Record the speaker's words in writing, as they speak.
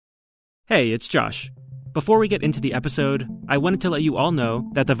Hey, it's Josh. Before we get into the episode, I wanted to let you all know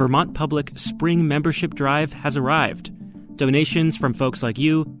that the Vermont Public Spring Membership Drive has arrived. Donations from folks like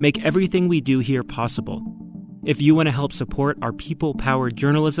you make everything we do here possible. If you want to help support our people-powered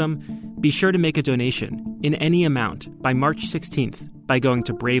journalism, be sure to make a donation in any amount by March 16th by going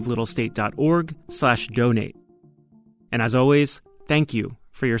to bravelittlestate.org/donate. And as always, thank you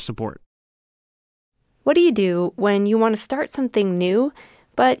for your support. What do you do when you want to start something new,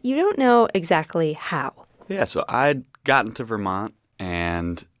 but you don't know exactly how? Yeah, so I'd gotten to Vermont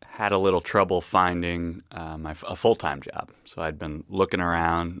and had a little trouble finding a full-time job. So I'd been looking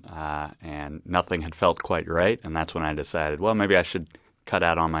around and nothing had felt quite right. And that's when I decided, well, maybe I should cut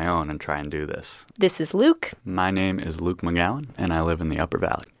out on my own and try and do this. This is Luke. My name is Luke McGowan, and I live in the Upper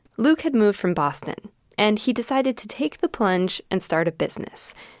Valley. Luke had moved from Boston, and he decided to take the plunge and start a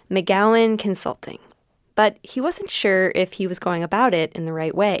business, McGowan Consulting. But he wasn't sure if he was going about it in the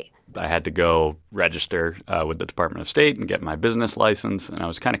right way. I had to go register with the Department of State and get my business license. And I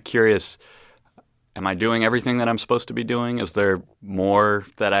was kind of curious, am I doing everything that I'm supposed to be doing? Is there more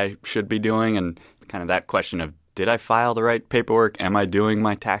that I should be doing? And kind of that question of, did I file the right paperwork? Am I doing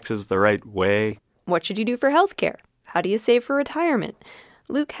my taxes the right way? What should you do for healthcare? How do you save for retirement?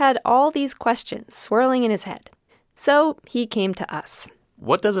 Luke had all these questions swirling in his head. So he came to us.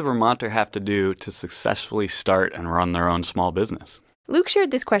 What does a Vermonter have to do to successfully start and run their own small business? Luke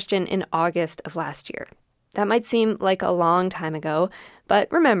shared this question in August of last year. That might seem like a long time ago,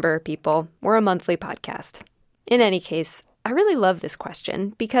 but remember, people, we're a monthly podcast. In any case, I really love this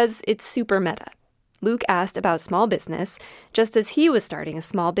question because it's super meta. Luke asked about small business just as he was starting a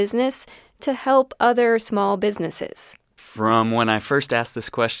small business to help other small businesses. From when I first asked this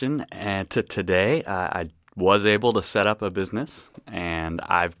question to today, I was able to set up a business, and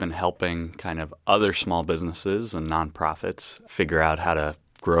I've been helping kind of other small businesses and nonprofits figure out how to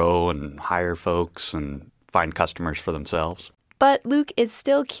grow and hire folks and find customers for themselves. But Luke is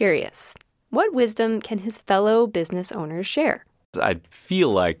still curious. What wisdom can his fellow business owners share? I feel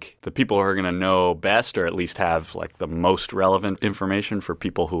like the people who are going to know best, or at least have like the most relevant information for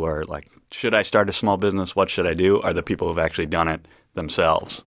people who are like, should I start a small business? What should I do? Are the people who've actually done it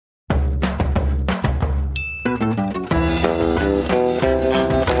themselves.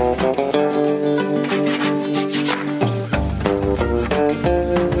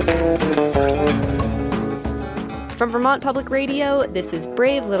 From Vermont Public Radio, this is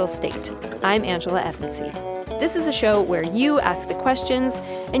Brave Little State. I'm Angela Evansy. This is a show where you ask the questions,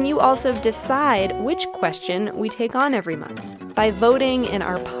 and you also decide which question we take on every month by voting in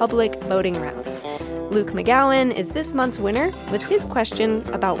our public voting rounds. Luke McGowan is this month's winner with his question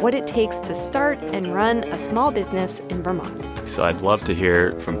about what it takes to start and run a small business in Vermont. So I'd love to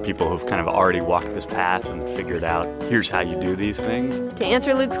hear from people who've kind of already walked this path and figured out, here's how you do these things. To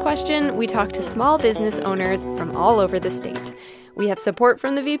answer Luke's question, we talk to small business owners from all over the state. We have support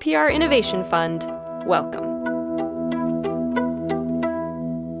from the VPR Innovation Fund. Welcome.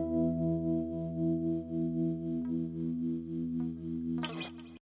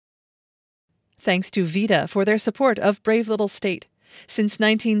 Thanks to VITA for their support of Brave Little State. Since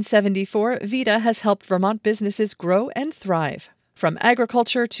 1974, VITA has helped Vermont businesses grow and thrive. From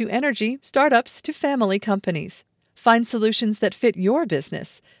agriculture to energy, startups to family companies. Find solutions that fit your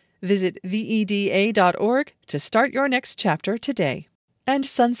business. Visit VEDA.org to start your next chapter today. And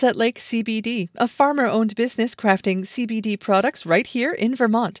Sunset Lake CBD, a farmer-owned business crafting CBD products right here in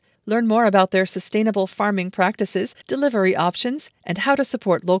Vermont. Learn more about their sustainable farming practices, delivery options, and how to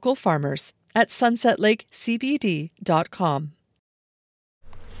support local farmers at sunsetlakecbd.com.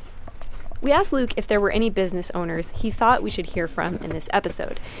 We asked Luke if there were any business owners he thought we should hear from in this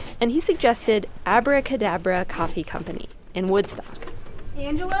episode, and he suggested Abracadabra Coffee Company in Woodstock. Hey,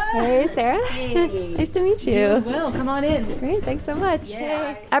 Angela. Hey, Sarah. Hey. Nice to meet you. You as well. Come on in. Great, thanks so much.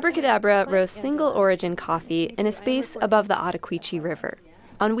 Yeah. Hey. Abracadabra roasts single-origin coffee in a space above the Ottaquechee River.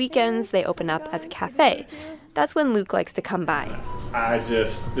 On weekends, they open up as a cafe. That's when Luke likes to come by.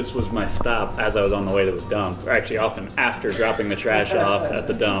 This was my stop as I was on the way to the dump, or actually often after dropping the trash off at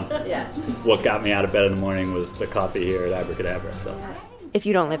the dump. Yeah. What got me out of bed in the morning was the coffee here at Abracadabra. So. If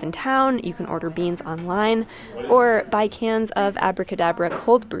you don't live in town, you can order beans online or buy cans of Abracadabra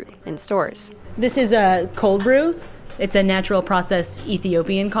cold brew in stores. This is a cold brew. It's a natural process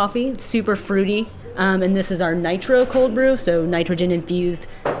Ethiopian coffee, super fruity. And this is our nitro cold brew, so nitrogen-infused,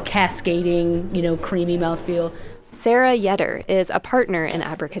 cascading, creamy mouthfeel. Sarah Yetter is a partner in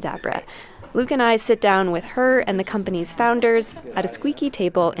Abracadabra. Luke and I sit down with her and the company's founders at a squeaky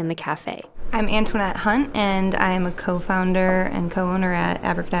table in the cafe. I'm Antoinette Hunt, and I am a co-founder and co-owner at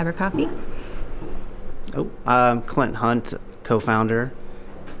Abracadabra Coffee. I'm Clint Hunt, co-founder.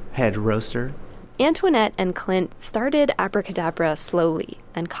 head roaster. Antoinette and Clint started Abracadabra slowly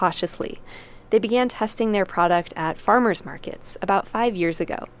and cautiously. They began testing their product at farmers markets about 5 years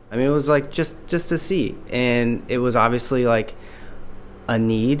ago. I mean, it was like just to see. And it was obviously like a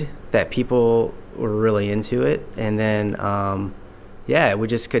need that people were really into it. And then, we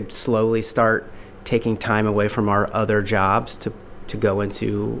just could slowly start taking time away from our other jobs to go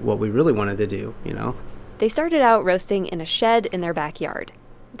into what we really wanted to do, you know? They started out roasting in a shed in their backyard.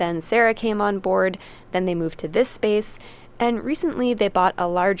 Then Sarah came on board, then they moved to this space, and recently they bought a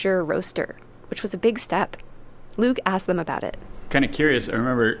larger roaster, which was a big step. Luke asked them about it. Kind of curious, I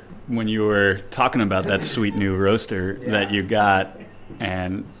remember when you were talking about that sweet new roaster that you got,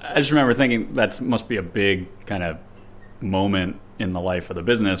 and I just remember thinking that must be a big kind of moment in the life of the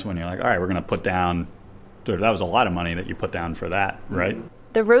business when you're like, all right, we're going to put down, that was a lot of money that you put down for that, right?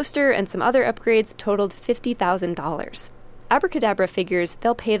 The roaster and some other upgrades totaled $50,000. Abracadabra figures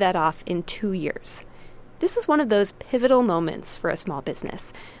they'll pay that off in 2 years. This is one of those pivotal moments for a small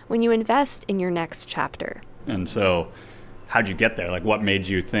business, when you invest in your next chapter. And so, how'd you get there? Like, what made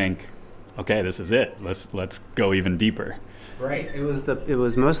you think, okay, this is it. Let's go even deeper. Right. It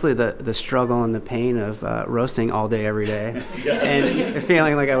was mostly the struggle and the pain of roasting all day, every day, and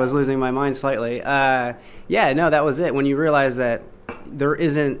feeling like I was losing my mind slightly. That was it. When you realize that there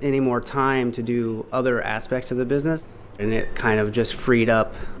isn't any more time to do other aspects of the business. And it kind of just freed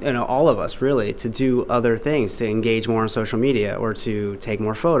up, all of us really, to do other things, to engage more on social media or to take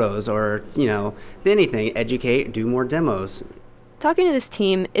more photos or, anything, educate, do more demos. Talking to this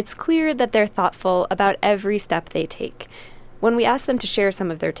team, it's clear that they're thoughtful about every step they take. When we asked them to share some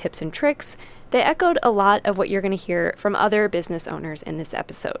of their tips and tricks, they echoed a lot of what you're going to hear from other business owners in this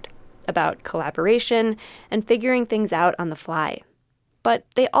episode, about collaboration and figuring things out on the fly. But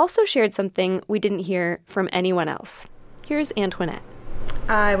they also shared something we didn't hear from anyone else. Here's Antoinette.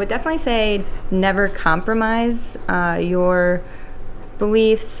 I would definitely say never compromise your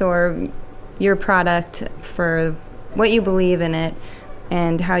beliefs or your product for what you believe in it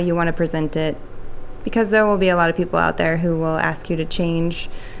and how you want to present it, because there will be a lot of people out there who will ask you to change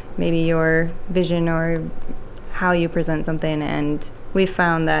maybe your vision or how you present something, and we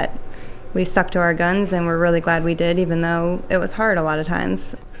found that we stuck to our guns, and we're really glad we did, even though it was hard a lot of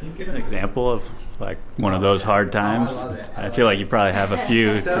times. Can you give an example of like one of those hard times? I feel like you probably have a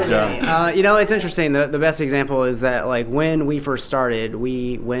few to jump. It's interesting. The best example is that like when we first started,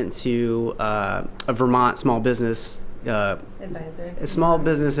 we went to a Vermont small business advisor, a small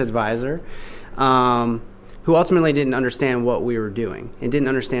business advisor, who ultimately didn't understand what we were doing and didn't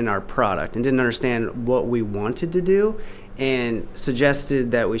understand our product and didn't understand what we wanted to do, and suggested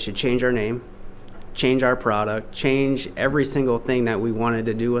that we should change our name, change our product, change every single thing that we wanted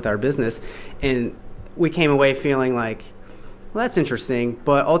to do with our business. And we came away feeling like, well, that's interesting.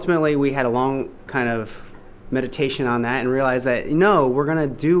 But ultimately, we had a long kind of meditation on that and realized that, no, we're going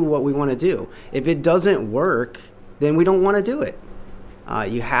to do what we want to do. If it doesn't work, then we don't want to do it.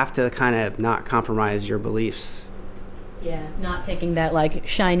 You have to kind of not compromise your beliefs. Yeah, not taking that like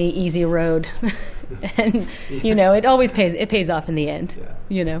shiny, easy road. And, it always pays off in the end,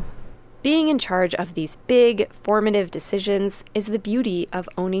 Being in charge of these big, formative decisions is the beauty of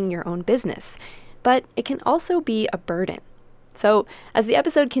owning your own business, but it can also be a burden. So, as the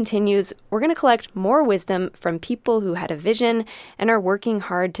episode continues, we're going to collect more wisdom from people who had a vision and are working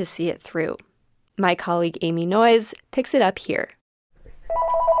hard to see it through. My colleague Amy Noyes picks it up here.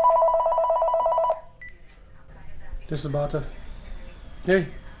 This is Bata. Hey,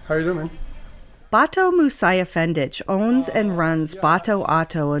 how you doing, man? Bato Musayefendic owns and runs Bato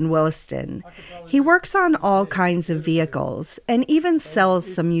Auto in Williston. He works on all kinds of vehicles and even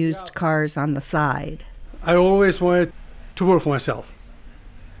sells some used cars on the side. I always wanted to work for myself.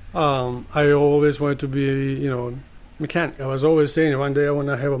 I always wanted to be, mechanic. I was always saying one day I want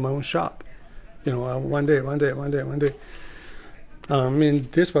to have my own shop. One day.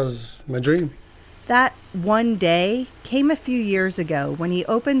 This was my dream. That one day came a few years ago when he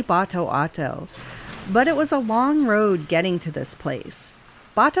opened Bato Auto, but it was a long road getting to this place.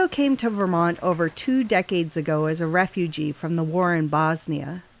 Bato came to Vermont over 2 decades ago as a refugee from the war in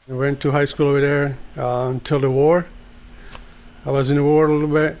Bosnia. I went to high school over there until the war. I was in the war a little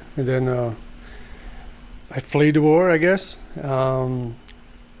bit, and then I fled the war, I guess.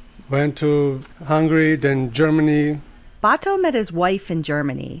 Went to Hungary, then Germany. Bato met his wife in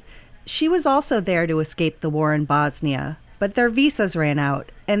Germany. She was also there to escape the war in Bosnia, but their visas ran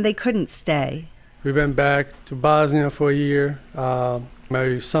out and they couldn't stay. We went back to Bosnia for a year.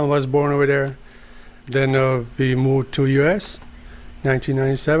 My son was born over there. Then we moved to U.S.,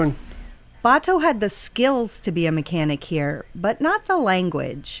 1997. Bato had the skills to be a mechanic here, but not the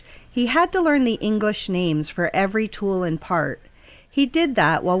language. He had to learn the English names for every tool and part. He did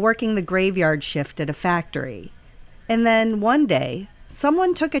that while working the graveyard shift at a factory. And then one day,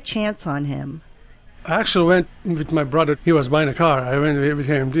 someone took a chance on him. I actually went with my brother. He was buying a car. I went with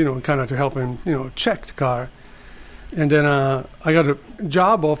him, kind of to help him, check the car. And then I got a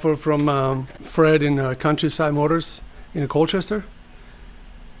job offer from Fred in Countryside Motors in Colchester.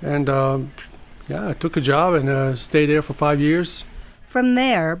 And I took a job and stayed there for 5 years. From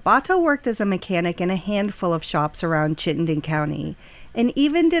there, Bato worked as a mechanic in a handful of shops around Chittenden County and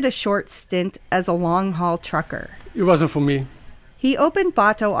even did a short stint as a long-haul trucker. It wasn't for me. He opened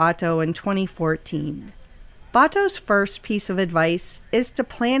Bato Auto in 2014. Bato's first piece of advice is to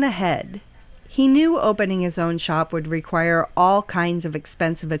plan ahead. He knew opening his own shop would require all kinds of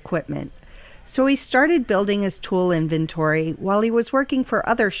expensive equipment, so he started building his tool inventory while he was working for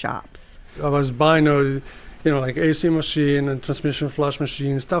other shops. I was buying like AC machine and transmission flush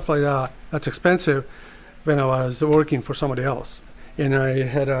machine, stuff like that. That's expensive when I was working for somebody else. And I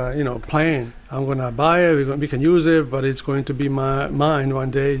had a plan. I'm going to buy it, we can use it, but it's going to be mine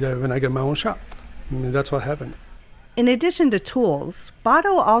one day when I get my own shop. And that's what happened. In addition to tools,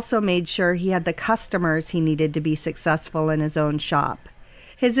 Bato also made sure he had the customers he needed to be successful in his own shop.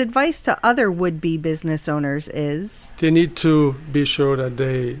 His advice to other would-be business owners is, they need to be sure that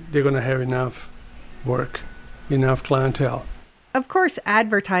they're going to have enough work, enough clientele. Of course,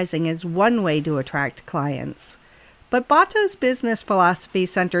 advertising is one way to attract clients. But Bato's business philosophy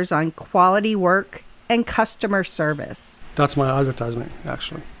centers on quality work and customer service. That's my advertisement,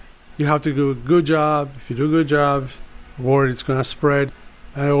 actually. You have to do a good job. If you do a good job, word is going to spread.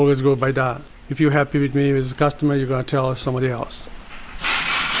 I always go by that. If you're happy with me as a customer, you're going to tell somebody else.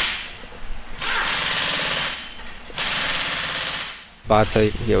 Bato,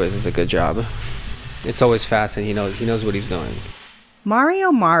 he always does a good job. It's always fast and he knows what he's doing.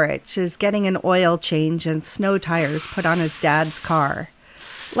 Mario Maric is getting an oil change and snow tires put on his dad's car.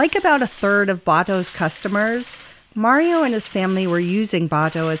 Like about a third of Bato's customers, Mario and his family were using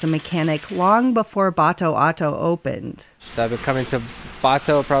Bato as a mechanic long before Bato Auto opened. I've been coming to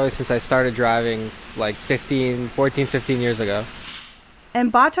Bato probably since I started driving like 15 years ago.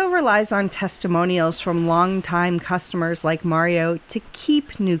 And Bato relies on testimonials from longtime customers like Mario to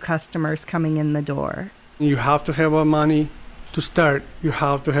keep new customers coming in the door. You have to have money to start. You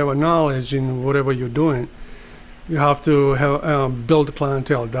have to have a knowledge in whatever you're doing. You have to have build a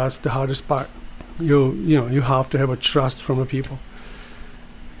clientele. That's the hardest part. You have to have a trust from the people.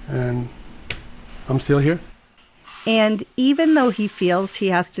 And I'm still here. And even though he feels he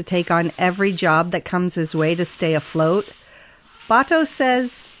has to take on every job that comes his way to stay afloat, Bato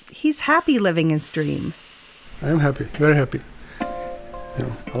says he's happy living his dream. I am happy, very happy.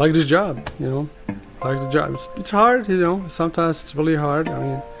 I like this job, I like the job. It's hard, sometimes it's really hard.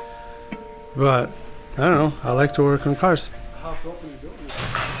 But I don't know, I like to work on cars.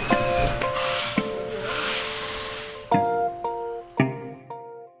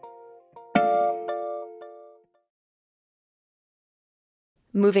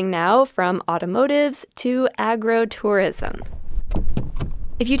 Moving now from automotives to agro-tourism.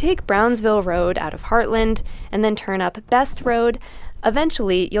 If you take Brownsville Road out of Heartland and then turn up Best Road,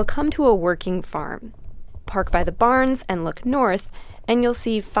 eventually you'll come to a working farm. Park by the barns and look north, and you'll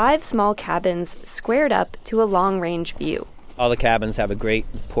see 5 small cabins squared up to a long-range view. All the cabins have a great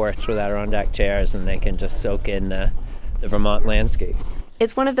porch with Adirondack chairs, and they can just soak in the Vermont landscape.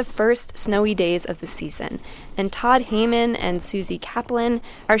 It's one of the first snowy days of the season, and Todd Heyman and Susie Kaplan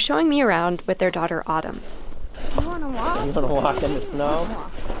are showing me around with their daughter Autumn. You want to walk in the snow?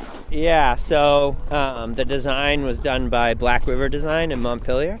 Yeah, so the design was done by Black River Design in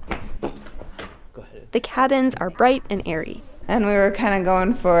Montpelier. Go ahead. The cabins are bright and airy. And we were kind of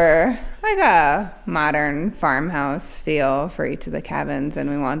going for like a modern farmhouse feel for each of the cabins, and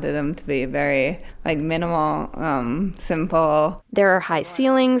we wanted them to be very minimal, simple. There are high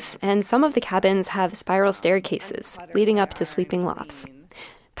ceilings, and some of the cabins have spiral staircases leading up to sleeping lofts.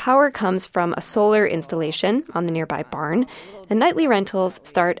 Power comes from a solar installation on the nearby barn, and nightly rentals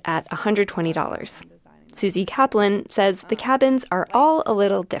start at $120. Susie Kaplan says the cabins are all a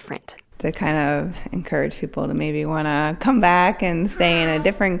little different. To kind of encourage people to maybe want to come back and stay in a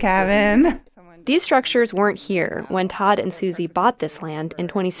different cabin. These structures weren't here when Todd and Susie bought this land in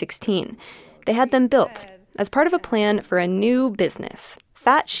 2016. They had them built as part of a plan for a new business,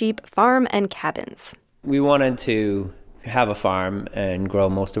 Fat Sheep Farm and Cabins. We wanted to have a farm and grow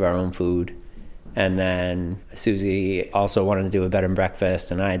most of our own food. And then Susie also wanted to do a bed and breakfast,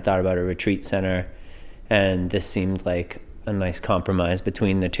 and I had thought about a retreat center. And this seemed like a nice compromise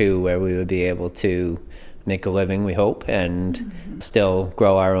between the two where we would be able to make a living, we hope, and still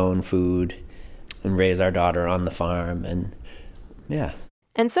grow our own food and raise our daughter on the farm. And yeah.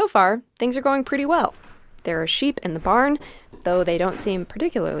 And so far, things are going pretty well. There are sheep in the barn, though they don't seem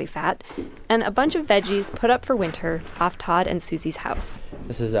particularly fat, and a bunch of veggies put up for winter off Todd and Susie's house.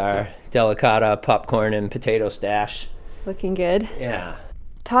 This is our delicata popcorn and potato stash. Looking good. Yeah.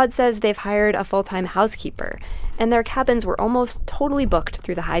 Todd says they've hired a full-time housekeeper, and their cabins were almost totally booked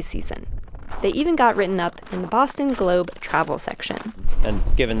through the high season. They even got written up in the Boston Globe travel section. And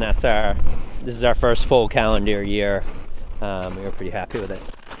given this is our first full calendar year, we were pretty happy with it.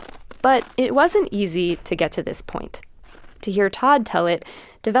 But it wasn't easy to get to this point. To hear Todd tell it,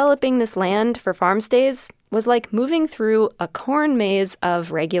 developing this land for farm stays was like moving through a corn maze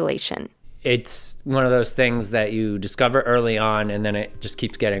of regulation. It's one of those things that you discover early on, and then it just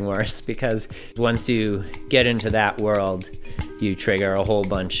keeps getting worse, because once you get into that world, you trigger a whole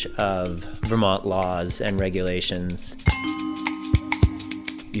bunch of Vermont laws and regulations.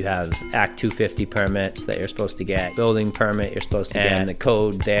 You have Act 250 permits that you're supposed to get, building permit you're supposed to get, and the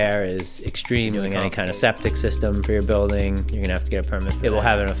code there is extreme. Doing any kind of septic system for your building, you're going to have to get a permit. It will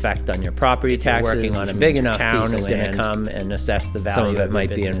have an effect on your property taxes. Working on a big enough town is going to come and assess the value. Some of it might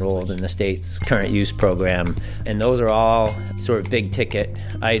be enrolled in the state's current use program. And those are all sort of big ticket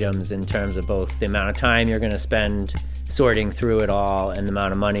items in terms of both the amount of time you're going to spend sorting through it all and the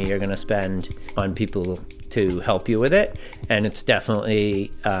amount of money you're going to spend on people to help you with it. And it's definitely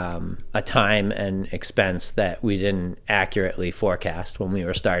a time and expense that we didn't accurately forecast when we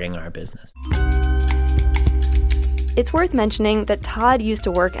were starting our business. It's worth mentioning that Todd used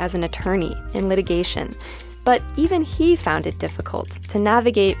to work as an attorney in litigation, but even he found it difficult to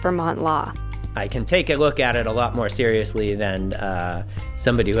navigate Vermont law. I can take a look at it a lot more seriously than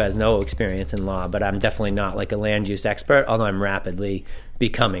somebody who has no experience in law, but I'm definitely not like a land use expert, although I'm rapidly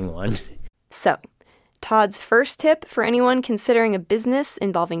becoming one. So, Todd's first tip for anyone considering a business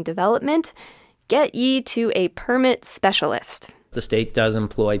involving development: get ye to a permit specialist. The state does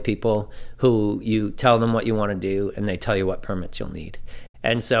employ people who you tell them what you want to do, and they tell you what permits you'll need.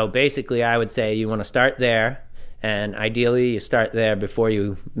 And so basically I would say you want to start there, and ideally you start there before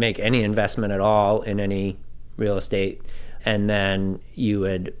you make any investment at all in any real estate. And then you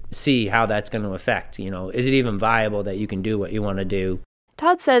would see how that's going to affect, is it even viable that you can do what you want to do?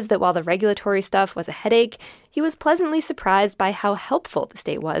 Todd says that while the regulatory stuff was a headache, he was pleasantly surprised by how helpful the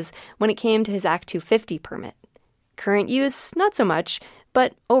state was when it came to his Act 250 permit. Current use, not so much,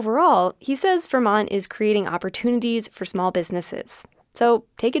 but overall, he says Vermont is creating opportunities for small businesses. So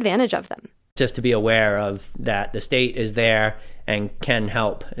take advantage of them. Just to be aware of that the state is there and can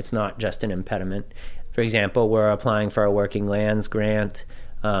help. It's not just an impediment. For example, we're applying for a working lands grant.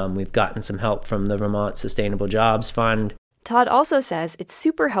 We've gotten some help from the Vermont Sustainable Jobs Fund. Todd also says it's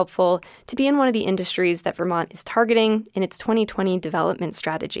super helpful to be in one of the industries that Vermont is targeting in its 2020 development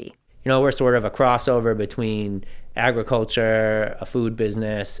strategy. We're sort of a crossover between agriculture, a food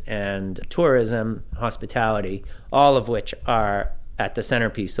business, and tourism, hospitality, all of which are at the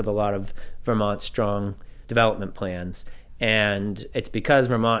centerpiece of a lot of Vermont's strong development plans. And it's because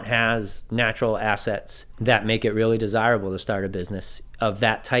Vermont has natural assets that make it really desirable to start a business of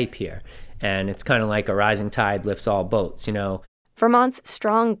that type here. And it's kind of like a rising tide lifts all boats, Vermont's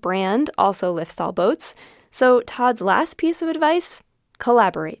strong brand also lifts all boats. So Todd's last piece of advice: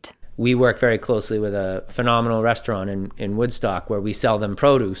 collaborate. We work very closely with a phenomenal restaurant in Woodstock where we sell them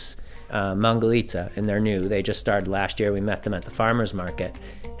produce, Mangalitsa, and they're new. They just started last year. We met them at the farmers market.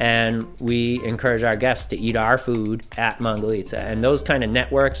 And we encourage our guests to eat our food at Mangalitsa. And those kind of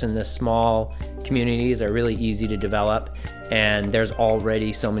networks in the small communities are really easy to develop. And there's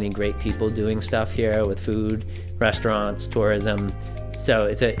already so many great people doing stuff here with food, restaurants, tourism. So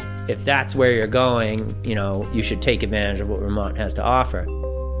if that's where you're going, you should take advantage of what Vermont has to offer.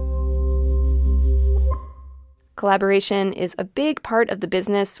 Collaboration is a big part of the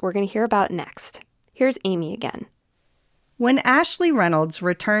business we're going to hear about next. Here's Amy again. When Ashley Reynolds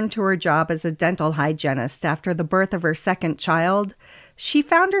returned to her job as a dental hygienist after the birth of her second child, she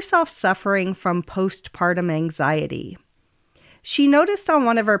found herself suffering from postpartum anxiety. She noticed on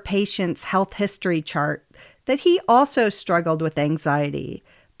one of her patients' health history chart that he also struggled with anxiety,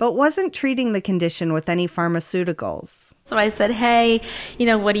 but wasn't treating the condition with any pharmaceuticals. So I said, hey,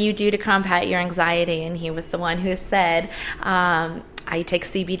 what do you do to combat your anxiety? And he was the one who said, I take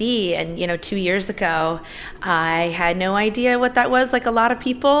CBD. And, 2 years ago, I had no idea what that was, like a lot of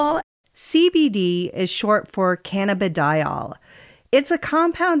people. CBD is short for cannabidiol. It's a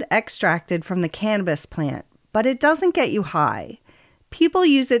compound extracted from the cannabis plant, but it doesn't get you high. People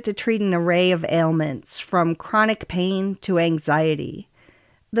use it to treat an array of ailments, from chronic pain to anxiety.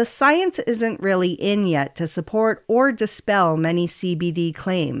 The science isn't really in yet to support or dispel many CBD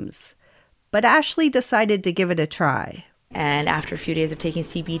claims, but Ashley decided to give it a try. And after a few days of taking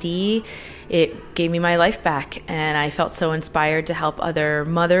CBD, it gave me my life back. And I felt so inspired to help other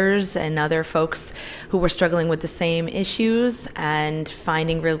mothers and other folks who were struggling with the same issues and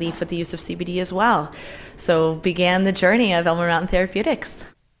finding relief with the use of CBD as well. So began the journey of Elmore Mountain Therapeutics.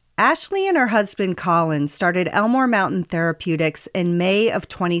 Ashley and her husband Colin started Elmore Mountain Therapeutics in May of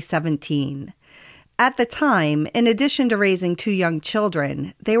 2017. At the time, in addition to raising 2 young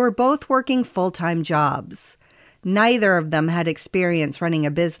children, they were both working full-time jobs. Neither of them had experience running a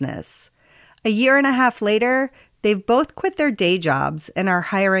business. A year and a half later, they've both quit their day jobs and are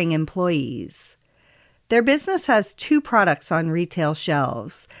hiring employees. Their business has 2 products on retail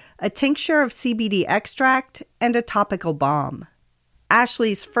shelves, a tincture of CBD extract and a topical balm.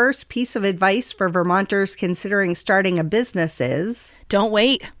 Ashley's first piece of advice for Vermonters considering starting a business is, don't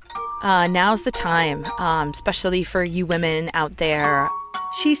wait. Now's the time, especially for you women out there.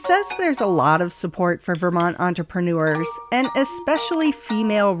 She says there's a lot of support for Vermont entrepreneurs, and especially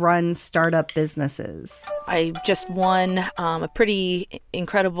female-run startup businesses. I just won a pretty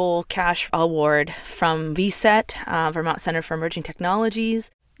incredible cash award from VCET, Vermont Center for Emerging Technologies.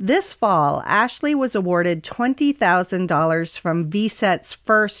 This fall, Ashley was awarded $20,000 from VCET's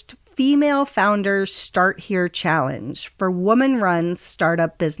first Female Founders Start Here Challenge for woman-run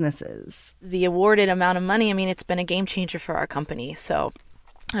startup businesses. The awarded amount of money, it's been a game changer for our company, so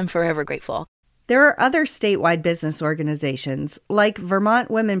I'm forever grateful. There are other statewide business organizations, like Vermont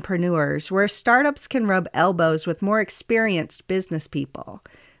Womenpreneurs, where startups can rub elbows with more experienced business people,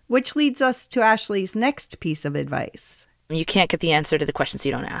 which leads us to Ashley's next piece of advice. You can't get the answer to the questions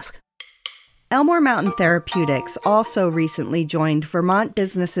you don't ask. Elmore Mountain Therapeutics also recently joined Vermont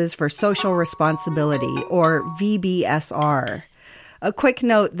Businesses for Social Responsibility, or VBSR. A quick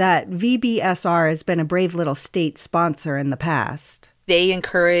note that VBSR has been a Brave Little State sponsor in the past. They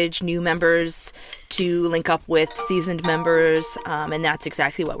encourage new members to link up with seasoned members, and that's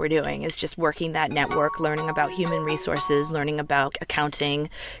exactly what we're doing, is just working that network, learning about human resources, learning about accounting,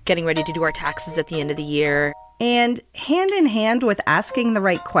 getting ready to do our taxes at the end of the year. And hand in hand with asking the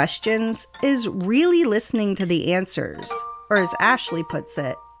right questions is really listening to the answers, or as Ashley puts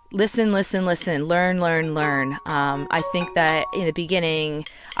it, listen, learn. I think that in the beginning,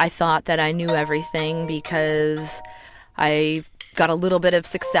 I thought that I knew everything because I got a little bit of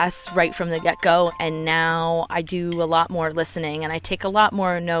success right from the get-go, and now I do a lot more listening and I take a lot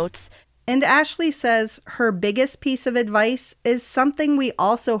more notes. And Ashley says her biggest piece of advice is something we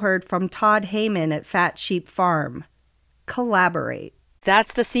also heard from Todd Heyman at Fat Sheep Farm. Collaborate.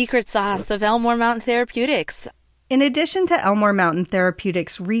 That's the secret sauce of Elmore Mountain Therapeutics. In addition to Elmore Mountain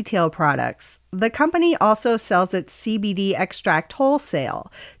Therapeutics retail products, the company also sells its CBD extract wholesale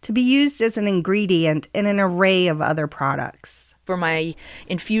to be used as an ingredient in an array of other products. For my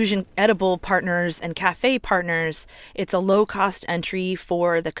infusion edible partners and cafe partners, it's a low-cost entry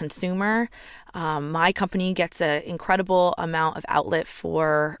for the consumer. My company gets an incredible amount of outlet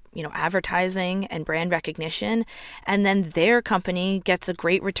for, advertising and brand recognition, and then their company gets a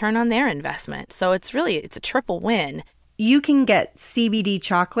great return on their investment. So it's a triple win. You can get CBD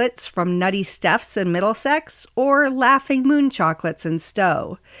chocolates from Nutty Steph's in Middlesex or Laughing Moon chocolates in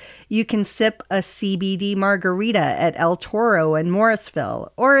Stowe. You can sip a CBD margarita at El Toro in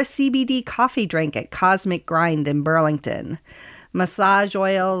Morrisville or a CBD coffee drink at Cosmic Grind in Burlington. Massage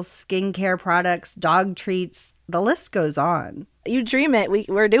oils, skincare products, dog treats, the list goes on. You dream it,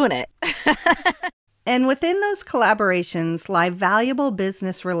 we're doing it. And within those collaborations lie valuable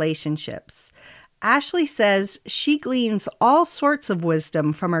business relationships. Ashley says she gleans all sorts of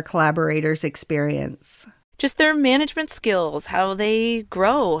wisdom from her collaborators' experience. Just their management skills, how they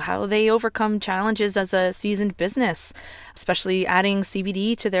grow, how they overcome challenges as a seasoned business, especially adding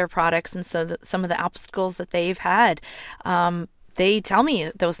CBD to their products and some of the obstacles that they've had. They tell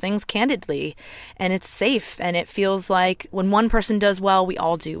me those things candidly, and it's safe, and it feels like when one person does well, we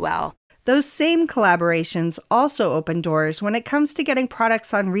all do well. Those same collaborations also open doors when it comes to getting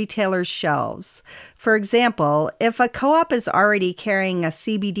products on retailers' shelves. For example, if a co-op is already carrying a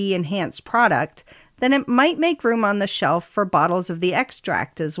CBD-enhanced product, then it might make room on the shelf for bottles of the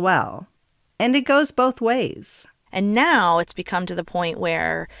extract as well. And it goes both ways. And now it's become to the point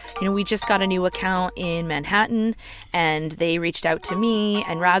where, we just got a new account in Manhattan, and they reached out to me,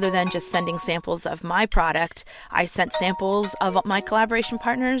 and rather than just sending samples of my product, I sent samples of my collaboration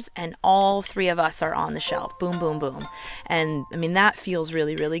partners, and all 3 of us are on the shelf. Boom, boom, boom. And that feels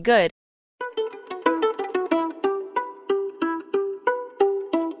really, really good.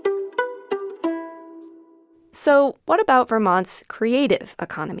 So what about Vermont's creative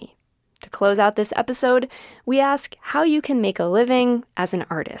economy? To close out this episode, we ask how you can make a living as an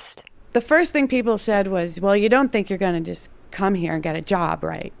artist. The first thing people said was, well, you don't think you're going to just come here and get a job,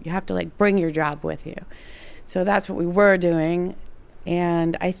 right? You have to bring your job with you. So that's what we were doing.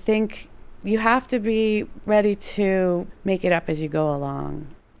 And I think you have to be ready to make it up as you go along.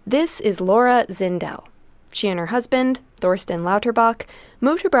 This is Laura Zindel. She and her husband, Thorsten Lauterbach,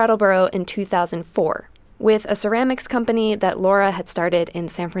 moved to Brattleboro in 2004 with a ceramics company that Laura had started in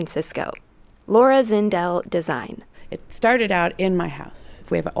San Francisco, Laura Zindel Design. It started out in my house.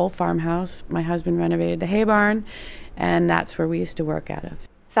 We have an old farmhouse. My husband renovated the hay barn, and that's where we used to work out of.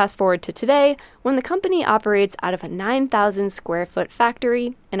 Fast forward to today, when the company operates out of a 9,000 square foot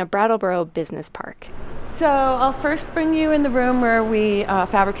factory in a Brattleboro business park. So I'll first bring you in the room where we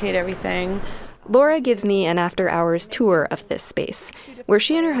fabricate everything. Laura gives me an after-hours tour of this space, where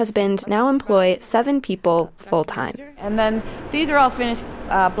she and her husband now employ 7 people full-time. And then these are all finished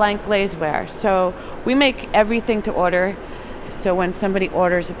blank glazeware. So we make everything to order. So when somebody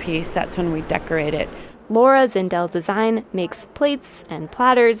orders a piece, that's when we decorate it. Laura Zindel Design makes plates and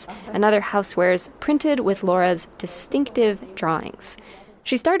platters and other housewares printed with Laura's distinctive drawings.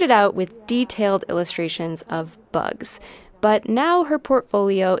 She started out with detailed illustrations of bugs, but now her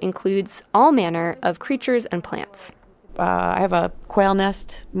portfolio includes all manner of creatures and plants. I have a quail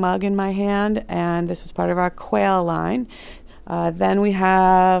nest mug in my hand, and this is part of our quail line. Then we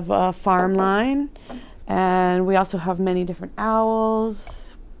have a farm line, and we also have many different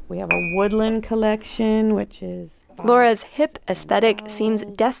owls. We have a woodland collection, which is... Laura's hip aesthetic seems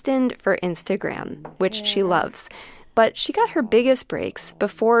destined for Instagram, which she loves. But she got her biggest breaks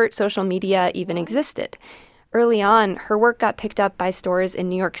before social media even existed. Early on, her work got picked up by stores in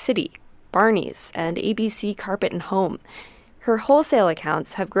New York City, Barney's, and ABC Carpet and Home. Her wholesale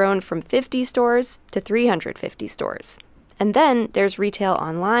accounts have grown from 50 stores to 350 stores. And then there's retail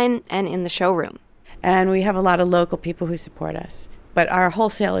online and in the showroom. And we have a lot of local people who support us. But our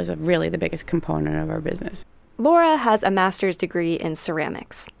wholesale is really the biggest component of our business. Laura has a master's degree in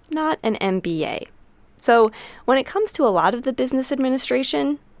ceramics, not an MBA. So when it comes to a lot of the business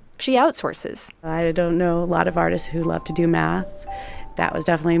administration, she outsources. I don't know a lot of artists who love to do math. That was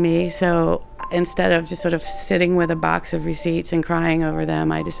definitely me. So instead of just sort of sitting with a box of receipts and crying over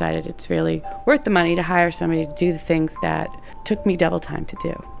them, I decided it's really worth the money to hire somebody to do the things that took me double time to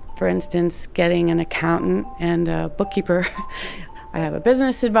do. For instance, getting an accountant and a bookkeeper. I have a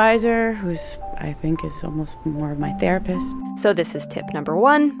business advisor who's, I think, is almost more of my therapist. So this is tip number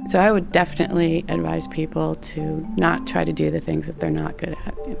 1. So I would definitely advise people to not try to do the things that they're not good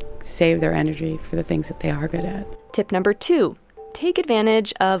at. Save their energy for the things that they are good at. Tip number 2, take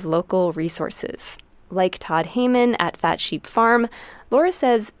advantage of local resources. Like Todd Heyman at Fat Sheep Farm, Laura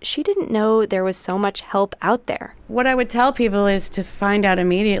says she didn't know there was so much help out there. What I would tell people is to find out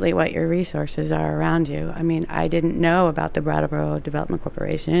immediately what your resources are around you. I mean, I didn't know about the Brattleboro Development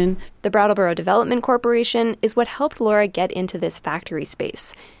Corporation. The Brattleboro Development Corporation is what helped Laura get into this factory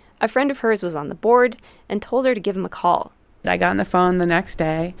space. A friend of hers was on the board and told her to give him a call. I got on the phone the next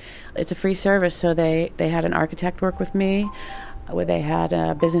day. It's a free service, so they had an architect work with me. They had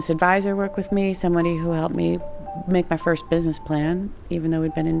a business advisor work with me, somebody who helped me make my first business plan, even though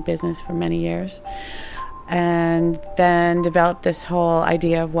we'd been in business for many years. And then developed this whole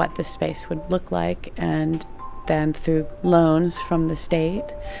idea of what the space would look like. And then through loans from the state,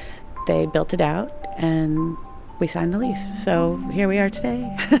 they built it out and we signed the lease. So here we are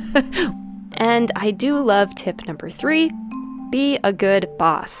today. And I do love tip number 3, be a good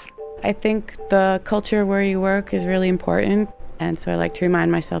boss. I think the culture where you work is really important. And so I like to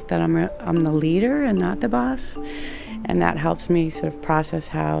remind myself that I'm the leader and not the boss. And that helps me sort of process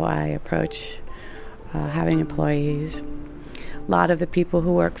how I approach having employees. A lot of the people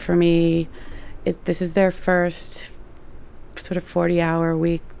who work for me, this is their first sort of 40-hour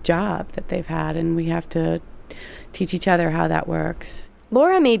week job that they've had, and we have to teach each other how that works.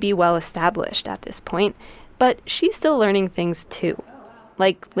 Laura may be well established at this point, but she's still learning things too.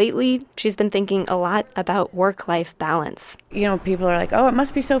 Like lately, she's been thinking a lot about work-life balance. You know, people are like, oh, it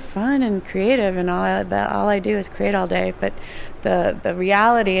must be so fun and creative, and all I do is create all day. But the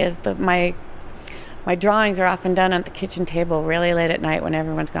reality is that my drawings are often done at the kitchen table really late at night when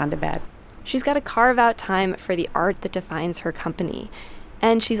everyone's gone to bed. She's got to carve out time for the art that defines her company.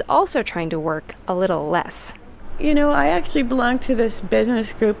 And she's also trying to work a little less. You know, I actually belong to this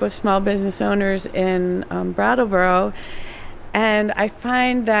business group of small business owners in Brattleboro. And I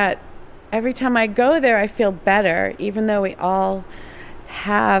find that every time I go there, I feel better, even though we all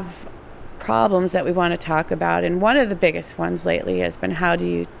have problems that we want to talk about. And one of the biggest ones lately has been, how do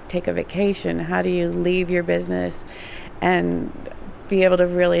you take a vacation? How do you leave your business and be able to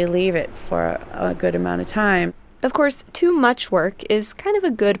really leave it for a good amount of time? Of course, too much work is kind of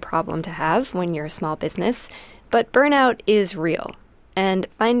a good problem to have when you're a small business, but burnout is real. And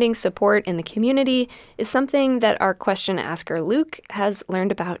finding support in the community is something that our question asker Luke has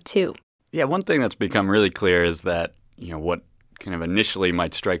learned about too. Yeah, one thing that's become really clear is that, what kind of initially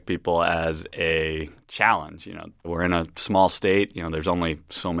might strike people as a challenge. We're in a small state. There's only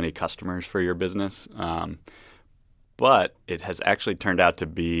so many customers for your business. But it has actually turned out to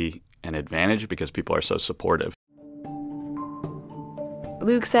be an advantage because people are so supportive.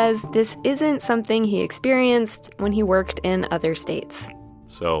 Luke says this isn't something he experienced when he worked in other states.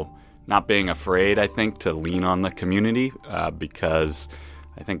 So not being afraid, I think, to lean on the community because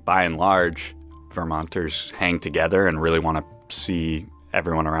I think by and large, Vermonters hang together and really want to see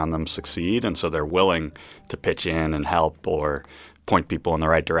everyone around them succeed. And so they're willing to pitch in and help or point people in the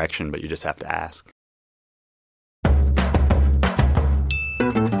right direction, but you just have to ask.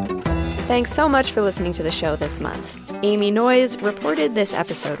 Thanks so much for listening to the show this month. Amy Noyes reported this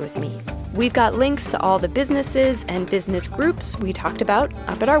episode with me. We've got links to all the businesses and business groups we talked about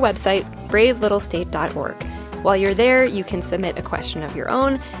up at our website, bravelittlestate.org. While you're there, you can submit a question of your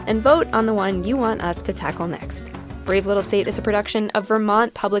own and vote on the one you want us to tackle next. Brave Little State is a production of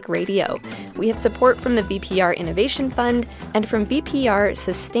Vermont Public Radio. We have support from the VPR Innovation Fund and from VPR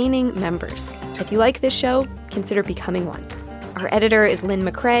sustaining members. If you like this show, consider becoming one. Our editor is Lynn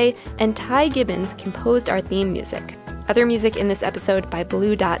McCrae, and Ty Gibbons composed our theme music. Other music in this episode by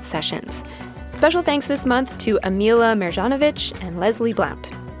Blue Dot Sessions. Special thanks this month to Amila Merjanovic and Leslie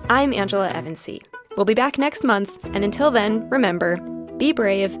Blount. I'm Angela Evansy. We'll be back next month, and until then, remember, be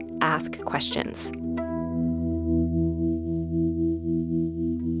brave, ask questions.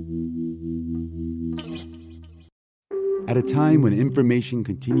 At a time when information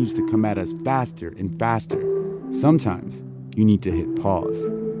continues to come at us faster and faster, sometimes you need to hit pause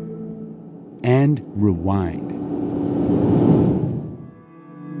and rewind.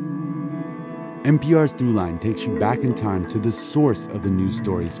 NPR's Throughline takes you back in time to the source of the news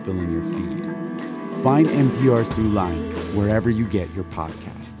stories filling your feed. Find NPR's Throughline wherever you get your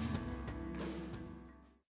podcasts.